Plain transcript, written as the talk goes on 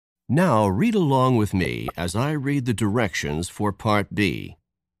Now read along with me as I read the directions for Part B.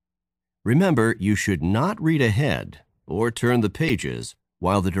 Remember, you should not read ahead or turn the pages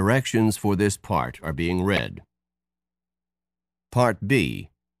while the directions for this part are being read. Part B.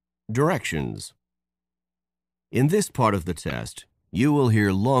 Directions. In this part of the test, you will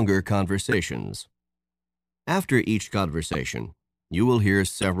hear longer conversations. After each conversation, you will hear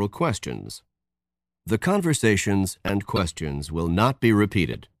several questions. The conversations and questions will not be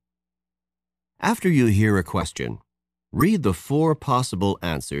repeated. After you hear a question, read the 4 possible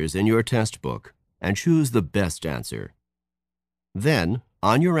answers in your test book and choose the best answer. Then,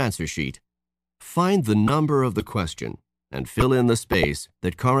 on your answer sheet, find the number of the question and fill in the space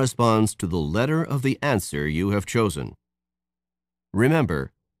that corresponds to the letter of the answer you have chosen.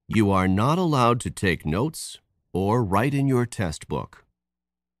 Remember, you are not allowed to take notes or write in your test book.